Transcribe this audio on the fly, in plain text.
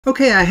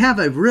Okay, I have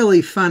a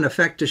really fun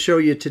effect to show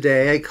you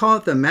today. I call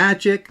it the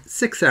magic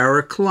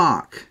 6-hour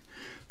clock.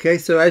 Okay,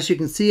 so as you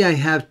can see, I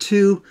have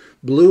two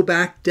blue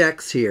back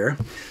decks here.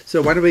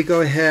 So why don't we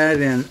go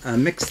ahead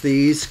and mix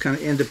these kind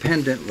of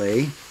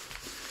independently,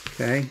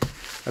 okay,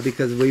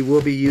 because we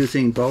will be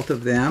using both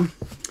of them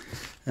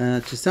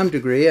to some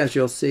degree, as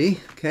you'll see.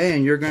 Okay,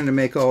 and you're going to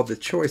make all the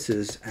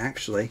choices,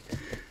 actually.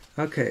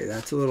 Okay,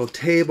 that's a little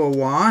table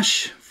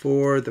wash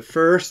for the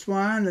first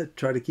one.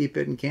 Try to keep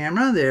it in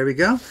camera. There we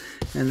go.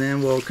 And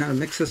then we'll kind of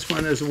mix this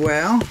one as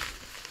well.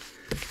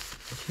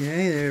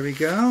 Okay, there we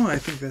go. I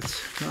think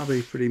that's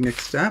probably pretty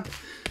mixed up.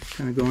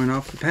 Kind of going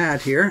off the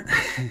pad here.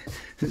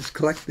 Just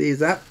collect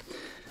these up.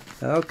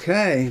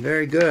 Okay,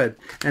 very good.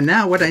 And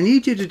now what I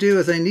need you to do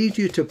is I need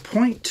you to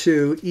point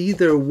to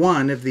either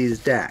one of these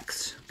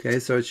decks. Okay,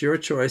 so it's your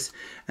choice,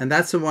 and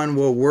that's the one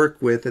we'll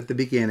work with at the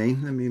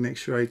beginning. Let me make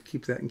sure I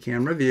keep that in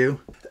camera view.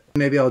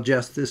 Maybe I'll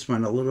adjust this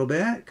one a little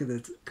bit because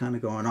it's kind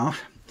of going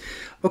off.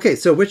 Okay,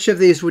 so which of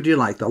these would you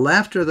like, the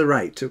left or the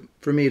right,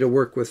 for me to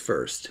work with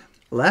first?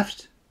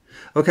 Left?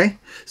 Okay,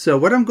 so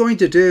what I'm going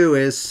to do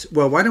is,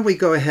 well, why don't we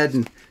go ahead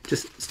and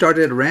just start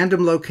at a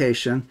random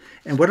location,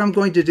 and what I'm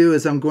going to do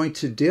is I'm going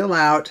to deal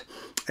out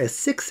a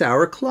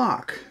 6-hour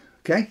clock.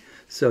 Okay,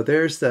 so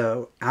there's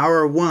the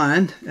hour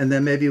 1, and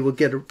then maybe we'll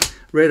get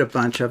rid of a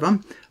bunch of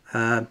them.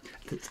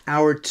 It's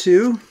hour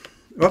 2.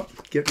 Oh,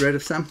 get rid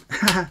of some.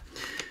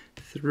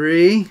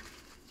 3.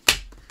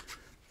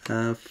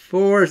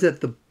 4 is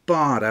at the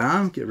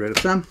bottom. Get rid of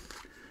some.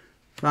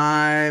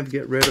 5.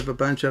 Get rid of a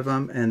bunch of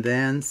them. And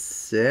then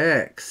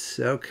 6.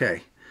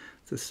 Okay.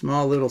 It's a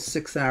small little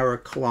 6-hour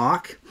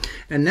clock.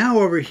 And now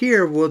over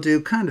here we'll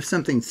do kind of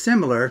something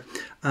similar.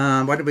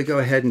 Why don't we go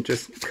ahead and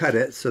just cut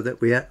it so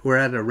that we're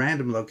at a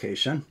random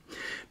location.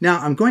 Now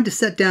I'm going to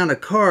set down a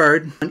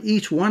card on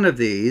each one of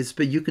these,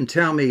 but you can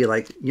tell me,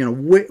 like, you know,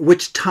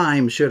 which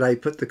time should I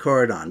put the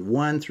card on,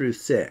 1 through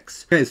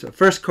 6. Okay, so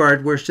first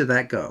card, where should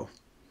that go?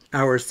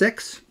 Hour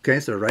 6. Okay,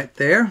 so right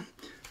there.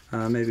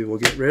 Maybe we'll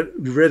get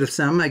rid of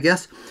some, I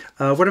guess.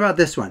 What about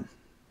this one?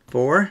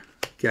 4.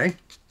 Okay.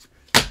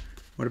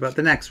 What about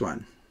the next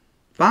one?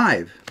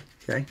 5.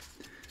 Okay.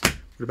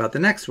 What about the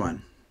next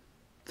one?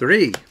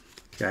 3.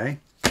 Okay.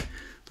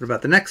 What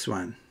about the next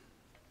one?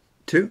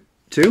 2.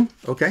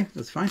 Okay,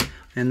 that's fine.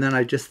 And then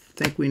I just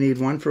think we need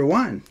 1 for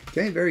 1.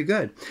 Okay, very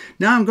good.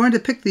 Now I'm going to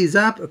pick these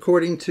up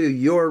according to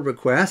your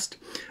request.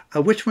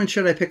 Which one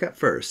should I pick up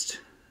first?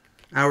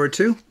 Hour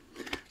 2.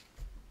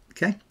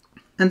 Okay.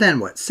 And then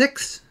what?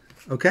 6.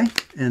 Okay.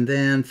 And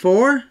then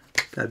 4.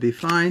 That'd be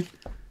fine.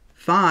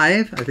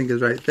 5, I think,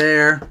 is right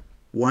there.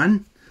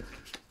 1.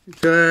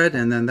 Good.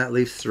 And then that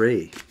leaves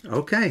 3.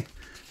 Okay.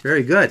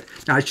 Very good.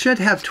 Now I should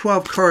have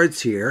 12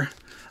 cards here.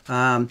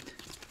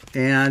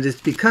 And it's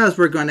because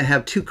we're going to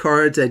have 2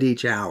 cards at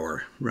each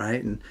hour,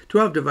 right? And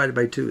 12 divided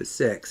by 2 is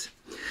 6.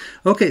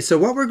 Okay, so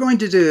what we're going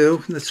to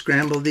do, let's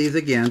scramble these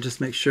again,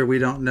 just make sure we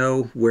don't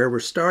know where we're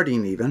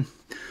starting even.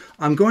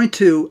 I'm going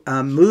to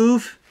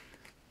move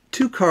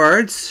 2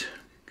 cards,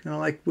 kind of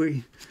like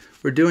we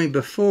were doing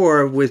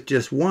before with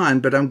just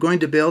 1, but I'm going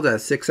to build a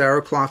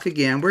 6-hour clock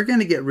again. We're going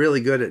to get really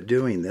good at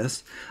doing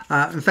this.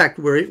 In fact,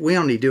 we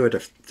only do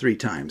it 3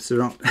 times,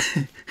 so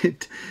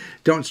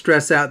don't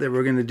stress out that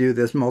we're going to do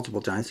this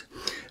multiple times.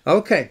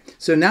 Okay,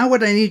 so now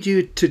what I need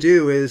you to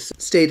do is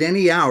state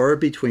any hour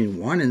between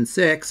 1 and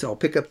 6. I'll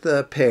pick up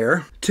the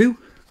pair. 2,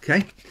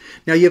 okay?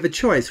 Now you have a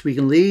choice. We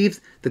can leave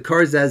the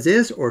cards as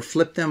is or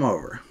flip them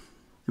over.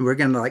 And we're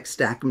going to like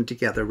stack them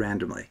together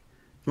randomly.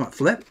 You want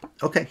flip?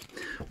 Okay.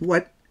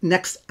 What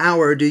next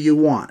hour do you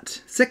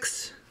want?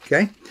 6,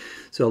 okay?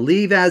 So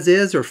leave as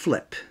is or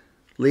flip?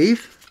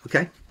 Leave,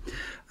 okay?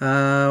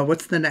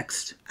 What's the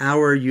next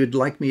hour you'd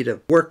like me to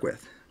work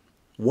with?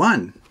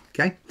 1,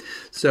 okay?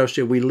 So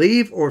should we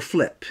leave or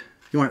flip?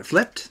 You want it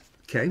flipped?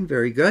 Okay,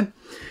 very good.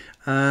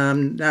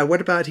 Now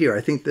what about here? I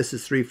think this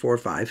is 3, 4,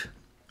 5.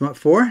 You want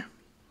 4? You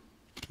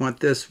want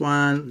this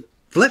one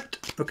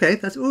flipped? Okay,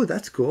 that's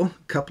cool. A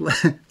couple of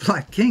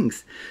black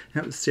kings.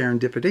 That was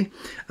serendipity.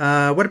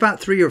 What about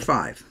 3 or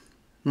 5?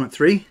 You want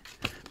 3?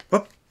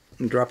 Oh,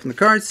 I'm dropping the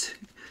cards.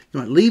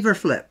 You want leave or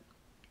flip?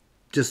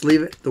 Just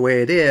leave it the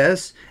way it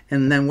is.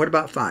 And then what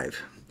about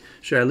 5?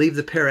 Should I leave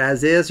the pair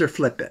as is or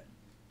flip it?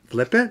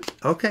 Flip it?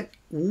 Okay.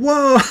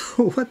 Whoa!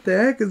 What the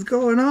heck is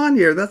going on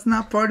here? That's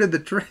not part of the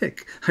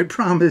trick. I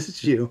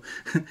promised you.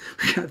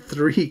 We got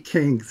 3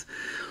 kings.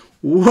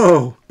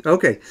 Whoa.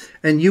 Okay.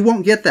 And you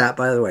won't get that,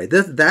 by the way.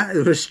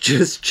 That was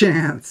just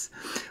chance.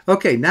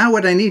 Okay. Now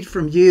what I need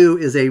from you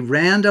is a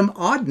random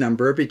odd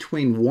number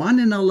between 1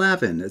 and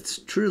 11. It's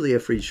truly a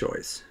free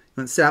choice.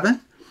 You want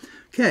 7?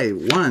 Okay.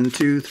 1,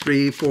 2,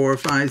 3, 4,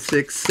 5,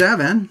 6,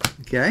 7.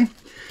 Okay.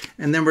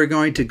 And then we're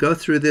going to go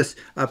through this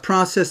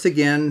process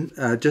again,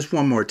 just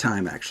one more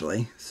time,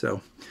 actually.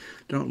 So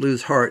don't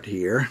lose heart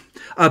here.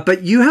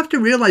 But you have to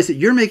realize that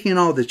you're making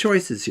all the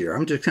choices here.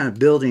 I'm just kind of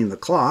building the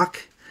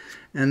clock.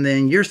 And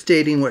then you're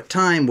stating what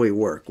time we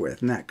work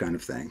with and that kind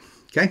of thing.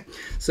 Okay?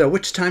 So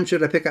which time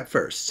should I pick up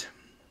first?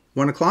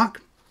 1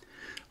 o'clock?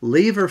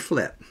 Leave or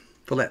flip?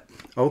 Flip.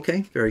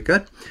 Okay, very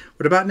good.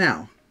 What about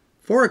now?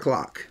 4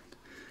 o'clock.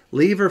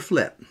 Leave or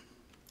flip?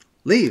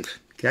 Leave.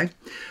 Okay.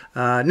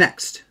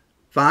 Next.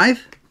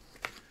 5.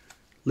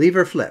 Leave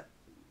or flip?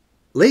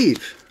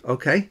 Leave.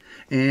 Okay.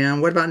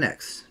 And what about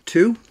next?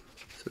 2.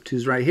 So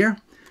 2's right here.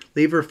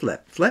 Leave or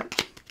flip? Flip.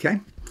 Okay.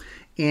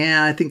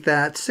 And I think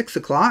that's 6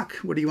 o'clock.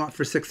 What do you want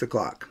for 6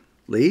 o'clock?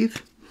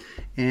 Leave.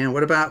 And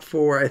what about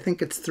for, I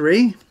think it's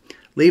 3?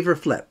 Leave or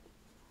flip?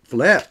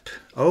 Flip.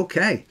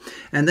 Okay.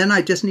 And then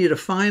I just need a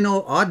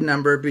final odd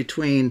number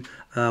between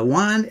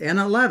 1 and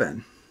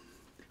 11.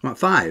 I want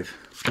 5.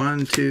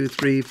 1, 2,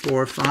 3,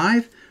 4,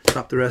 5.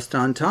 Drop the rest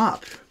on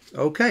top.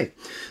 Okay.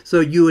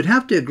 So you would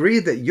have to agree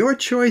that your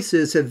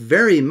choices have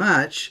very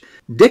much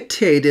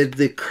dictated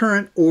the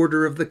current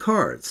order of the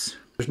cards.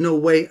 There's no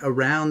way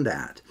around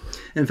that.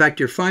 In fact,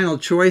 your final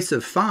choice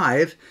of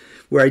 5,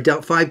 where I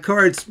dealt 5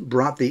 cards,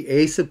 brought the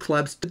ace of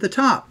clubs to the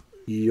top.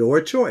 Your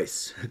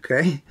choice,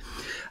 okay?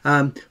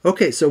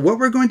 Okay, so what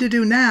we're going to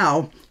do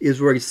now is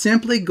we're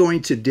simply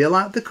going to deal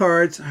out the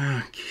cards,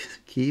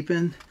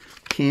 keeping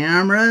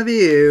camera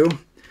view,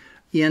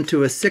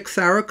 into a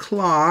 6-hour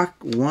clock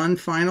one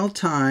final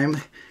time.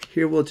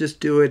 Here we'll just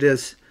do it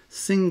as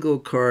single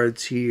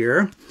cards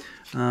here.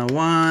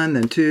 1,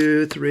 then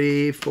 2,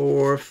 3,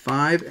 4,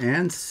 5,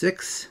 and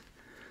 6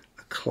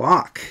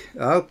 o'clock.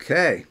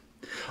 Okay.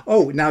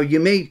 Oh, now you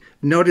may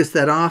notice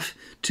that off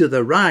to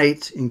the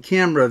right in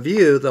camera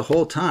view the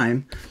whole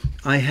time,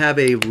 I have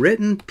a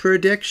written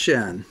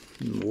prediction.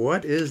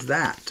 What is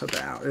that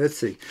about? Let's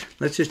see.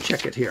 Let's just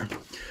check it here.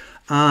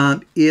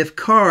 If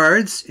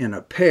cards in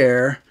a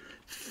pair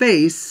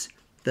face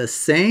the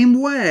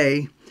same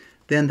way,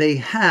 then they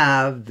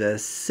have the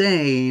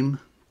same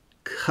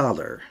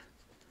color.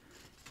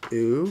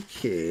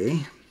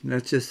 Okay,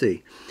 let's just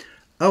see.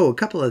 Oh, a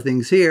couple of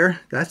things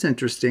here. That's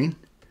interesting.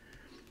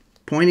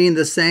 Pointing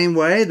the same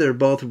way, they're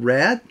both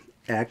red.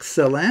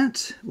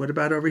 Excellent. What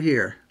about over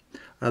here?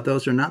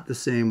 Those are not the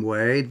same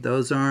way.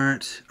 Those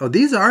aren't. Oh,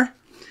 these are.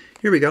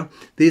 Here we go.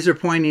 These are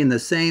pointing the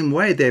same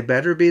way. They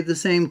better be the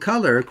same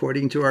color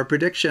according to our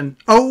prediction.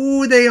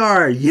 Oh, they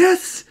are.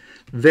 Yes.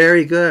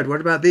 Very good.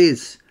 What about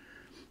these?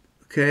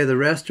 Okay, the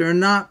rest are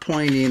not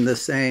pointing the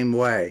same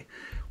way.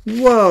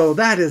 Whoa,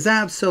 that is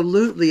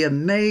absolutely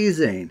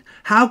amazing.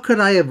 How could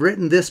I have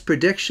written this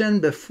prediction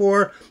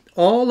before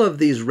all of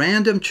these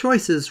random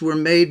choices were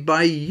made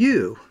by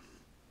you?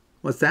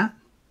 What's that?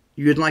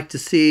 You'd like to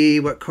see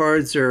what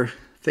cards are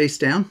face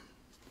down?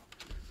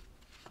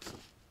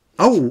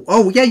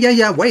 Oh,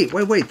 yeah. Wait.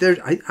 There,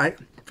 I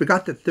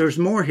forgot that there's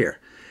more here.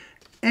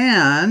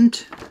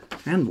 And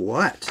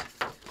what?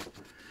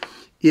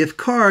 If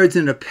cards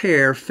in a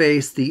pair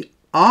face the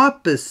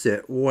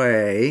opposite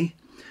way,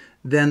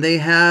 then they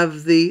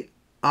have the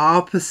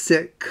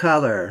opposite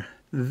color.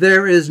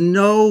 There is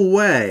no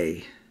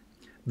way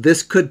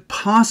this could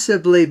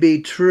possibly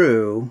be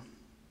true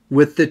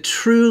with the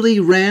truly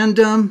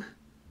random,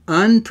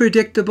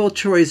 unpredictable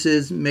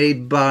choices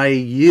made by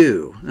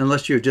you,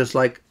 unless you're just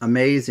like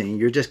amazing.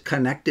 You're just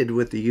connected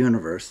with the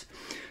universe.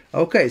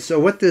 Okay, so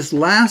what this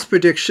last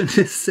prediction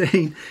is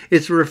saying,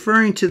 it's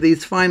referring to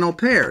these final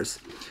pairs,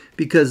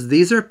 because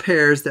these are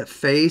pairs that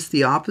face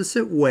the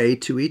opposite way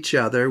to each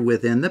other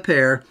within the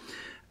pair,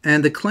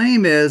 and the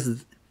claim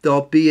is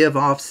they'll be of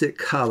opposite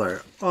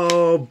color.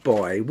 Oh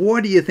boy,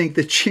 what do you think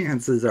the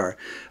chances are?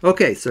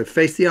 Okay, so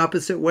face the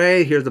opposite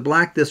way. Here's the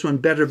black. This one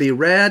better be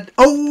red.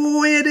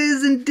 Oh, it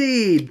is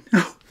indeed.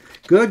 Oh,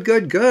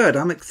 good.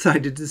 I'm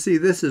excited to see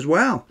this as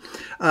well.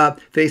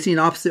 Facing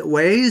opposite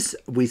ways,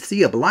 we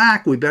see a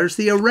black. We better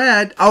see a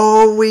red.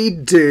 Oh, we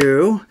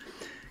do.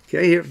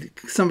 Okay, here,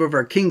 some of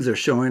our kings are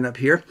showing up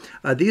here.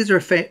 These are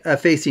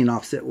facing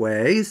opposite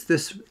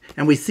ways.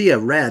 And we see a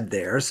red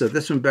there. So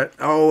this one,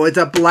 oh, it's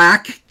a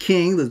black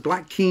king. Those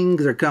black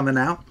kings are coming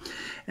out.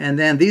 And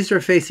then these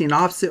are facing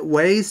opposite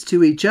ways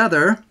to each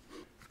other.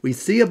 We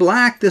see a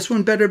black. This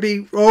one better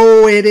be,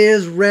 oh, it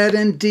is red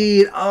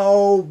indeed.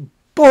 Oh,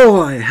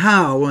 boy,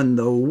 how in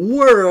the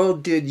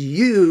world did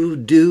you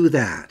do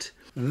that?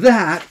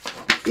 That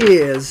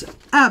is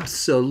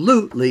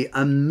absolutely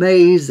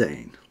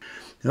amazing.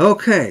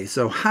 Okay,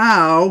 so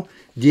how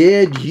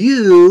did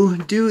you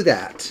do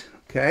that?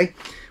 Okay,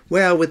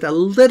 well, with a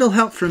little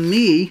help from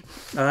me,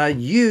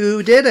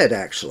 you did it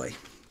actually.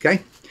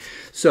 Okay,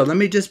 so let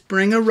me just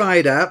bring a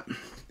write-up.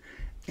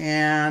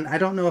 And I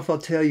don't know if I'll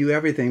tell you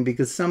everything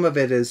because some of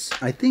it is,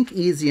 I think,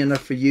 easy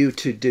enough for you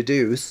to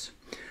deduce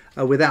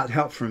without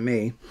help from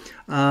me.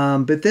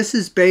 But this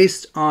is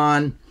based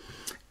on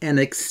an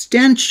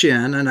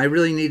extension, and I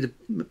really need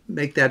to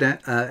make that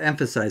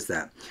emphasize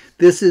that.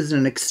 This is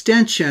an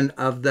extension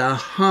of the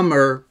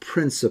Hummer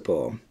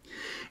principle.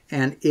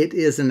 And it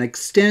is an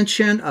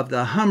extension of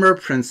the Hummer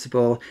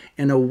principle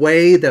in a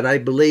way that I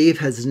believe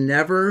has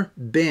never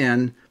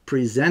been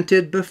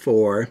presented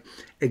before,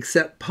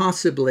 except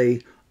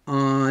possibly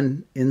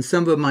in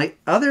some of my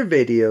other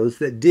videos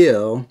that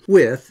deal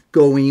with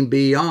going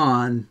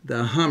beyond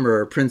the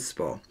Hummer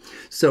principle.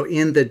 So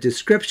in the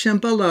description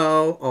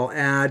below, I'll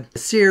add a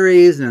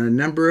series and a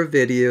number of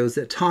videos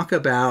that talk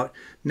about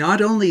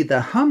not only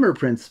the Hummer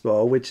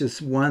principle, which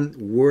is one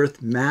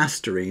worth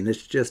mastering,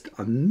 it's just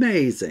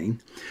amazing,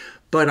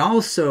 but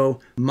also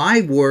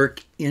my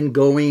work in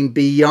going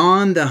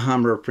beyond the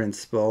Hummer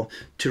principle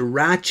to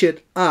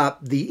ratchet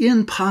up the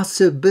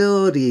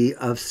impossibility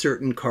of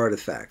certain card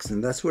effects.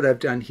 And that's what I've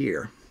done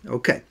here.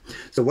 Okay,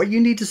 so what you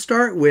need to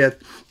start with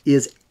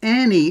is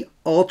any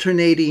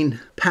alternating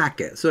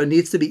packet. So it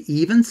needs to be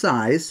even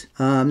size.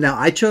 Now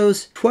I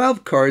chose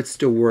 12 cards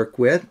to work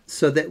with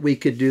so that we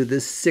could do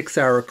this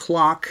 6-hour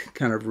clock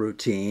kind of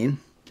routine.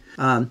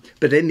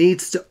 But it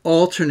needs to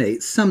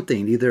alternate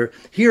something. Either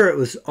here it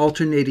was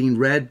alternating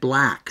red,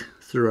 black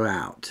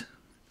throughout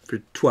for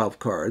 12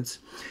 cards.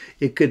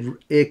 It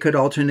could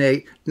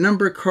alternate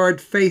number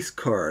card, face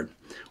card,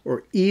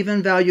 or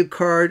even value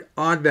card,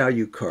 odd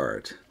value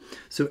card.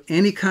 So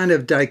any kind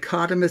of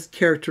dichotomous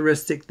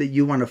characteristic that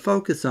you want to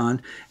focus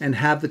on and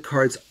have the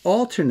cards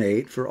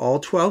alternate for all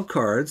 12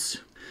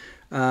 cards,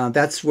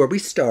 that's where we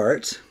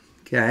start,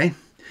 okay?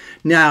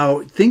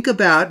 Now, think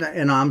about,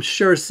 and I'm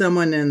sure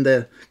someone in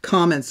the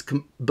comments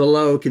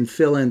below can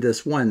fill in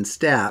this one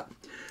step.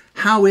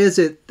 How is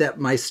it that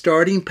my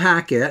starting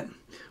packet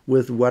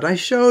with what I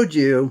showed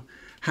you,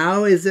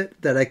 how is it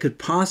that I could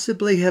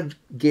possibly have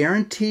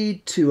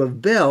guaranteed to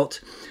have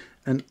built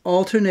an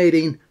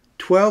alternating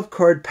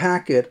 12-card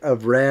packet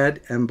of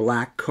red and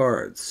black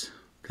cards?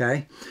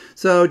 Okay,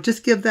 so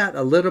just give that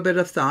a little bit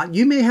of thought.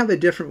 You may have a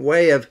different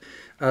way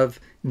of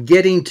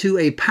getting to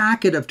a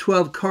packet of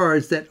 12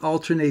 cards that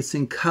alternates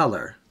in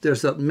color.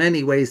 There's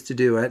many ways to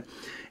do it.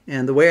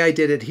 And the way I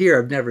did it here,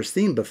 I've never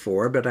seen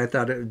before, but I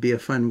thought it would be a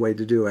fun way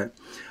to do it.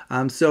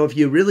 So if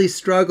you really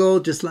struggle,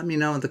 just let me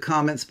know in the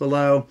comments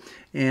below,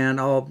 and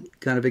I'll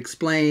kind of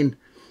explain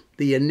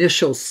the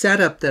initial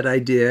setup that I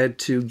did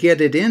to get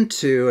it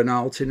into an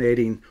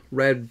alternating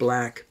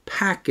red-black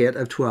packet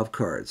of 12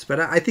 cards. But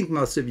I think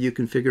most of you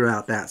can figure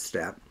out that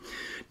step.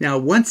 Now,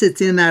 once it's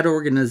in that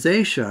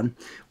organization,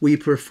 we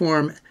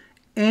perform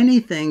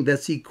anything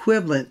that's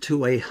equivalent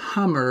to a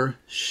Hummer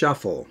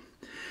shuffle.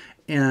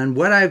 And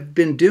what I've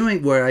been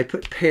doing, where I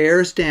put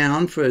pairs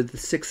down for the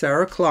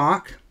 6-hour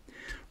clock,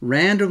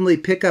 randomly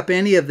pick up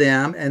any of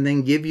them, and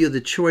then give you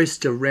the choice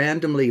to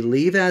randomly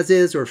leave as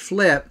is or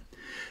flip,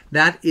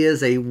 that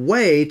is a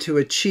way to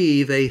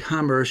achieve a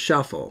Hummer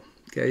shuffle.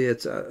 Okay,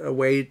 it's a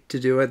way to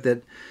do it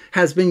that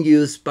has been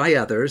used by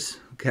others.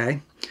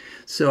 Okay,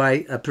 so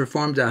I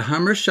performed a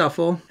Hummer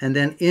shuffle, and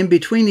then in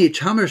between each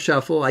Hummer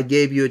shuffle, I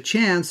gave you a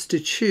chance to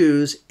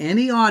choose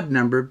any odd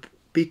number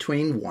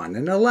between 1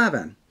 and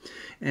 11.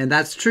 And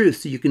that's true.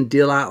 So you can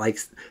deal out like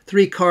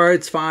 3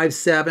 cards, 5,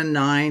 7,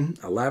 9,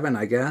 11,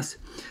 I guess,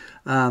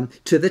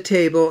 to the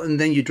table, and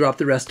then you drop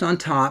the rest on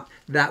top.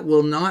 That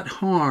will not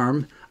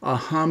harm a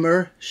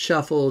Hummer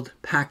shuffled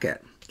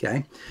packet.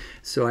 Okay,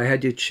 so I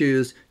had you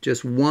choose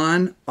just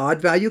one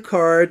odd value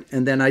card,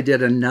 and then I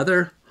did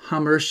another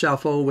Hummer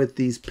shuffle with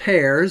these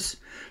pairs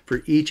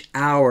for each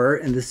hour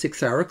in the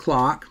 6-hour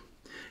clock.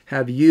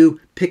 Have you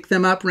pick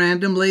them up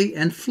randomly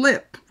and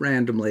flip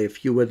randomly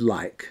if you would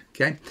like.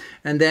 Okay,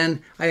 and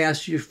then I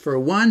asked you for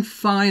one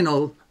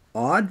final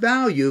odd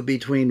value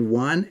between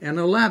 1 and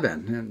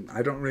 11, and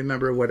I don't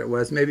remember what it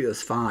was. Maybe it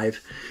was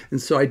 5.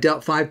 And so I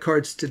dealt 5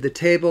 cards to the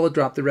table,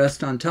 dropped the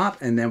rest on top,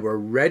 and then we're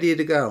ready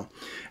to go.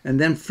 And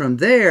then from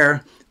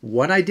there,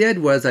 what I did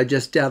was I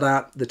just dealt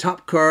out the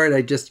top card.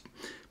 I just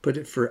put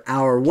it for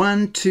hour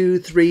 1, 2,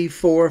 3,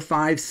 4,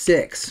 5,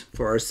 6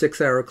 for our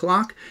 6-hour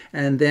clock,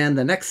 and then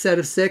the next set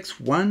of 6,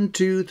 1,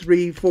 2,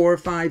 3, 4,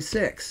 5,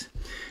 6,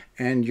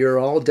 and you're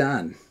all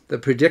done. The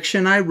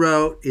prediction I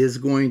wrote is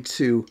going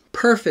to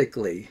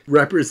perfectly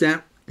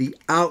represent the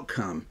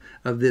outcome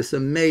of this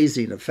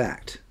amazing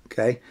effect,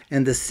 okay?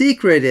 And the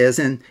secret is,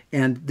 and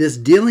this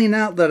dealing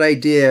out that I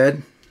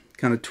did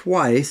kind of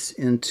twice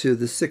into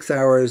the 6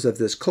 hours of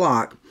this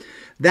clock,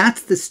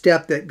 that's the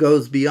step that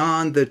goes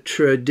beyond the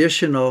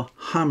traditional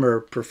Hummer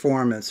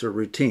performance or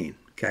routine,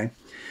 okay?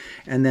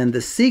 And then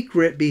the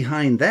secret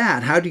behind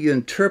that, how do you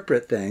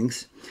interpret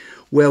things?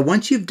 Well,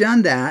 once you've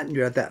done that, and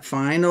you're at that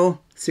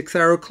final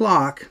 6-hour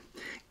clock,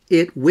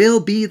 it will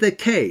be the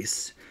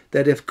case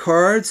that if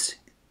cards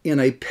in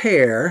a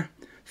pair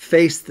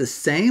face the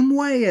same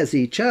way as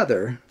each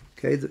other,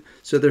 okay,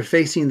 so they're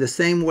facing the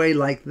same way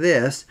like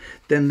this,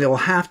 then they'll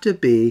have to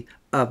be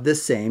of the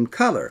same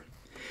color.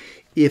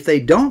 If they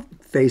don't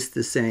face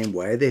the same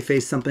way, they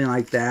face something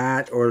like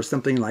that or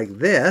something like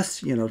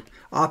this, you know,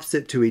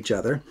 opposite to each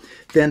other,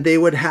 then they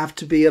would have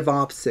to be of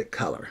opposite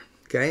color.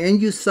 Okay,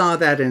 and you saw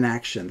that in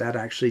action. That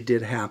actually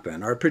did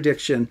happen. Our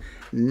prediction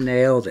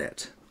nailed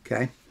it.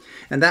 Okay,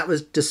 and that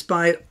was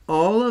despite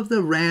all of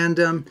the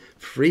random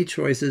free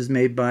choices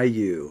made by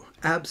you.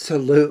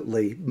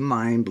 Absolutely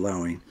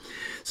mind-blowing.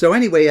 So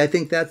anyway, I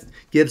think that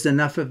gives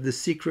enough of the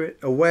secret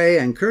away.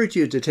 I encourage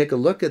you to take a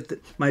look at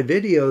my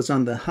videos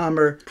on the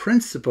Hummer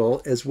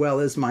principle, as well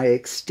as my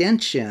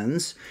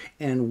extensions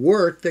and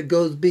work that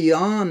goes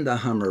beyond the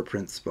Hummer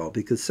principle,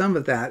 because some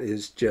of that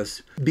is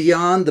just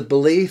beyond the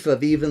belief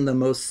of even the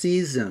most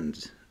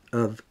seasoned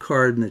of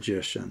card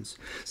magicians.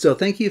 So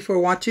thank you for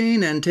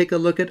watching, and take a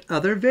look at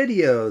other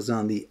videos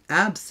on the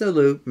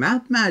Absolute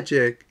Math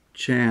Magic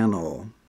channel.